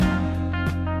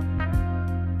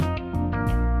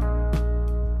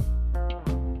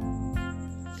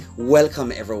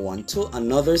Welcome everyone to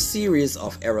another series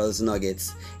of Errol's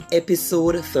Nuggets,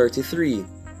 episode 33.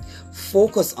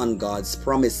 Focus on God's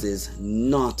promises,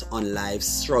 not on life's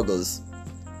struggles.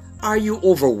 Are you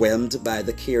overwhelmed by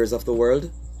the cares of the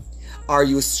world? Are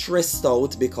you stressed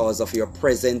out because of your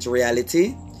present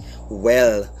reality?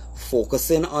 Well,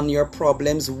 focusing on your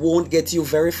problems won't get you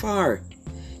very far.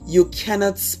 You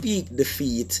cannot speak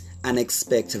defeat and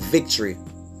expect victory.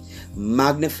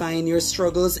 Magnifying your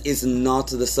struggles is not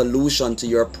the solution to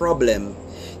your problem.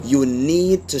 You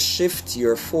need to shift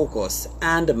your focus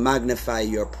and magnify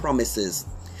your promises.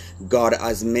 God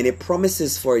has many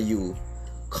promises for you.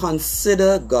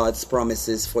 Consider God's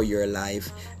promises for your life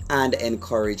and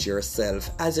encourage yourself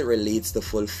as it relates to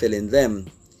fulfilling them.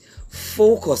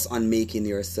 Focus on making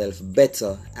yourself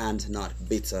better and not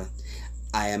bitter.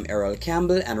 I am Errol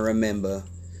Campbell, and remember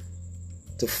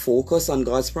to focus on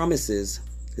God's promises.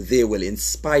 They will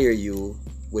inspire you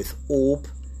with hope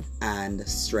and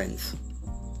strength.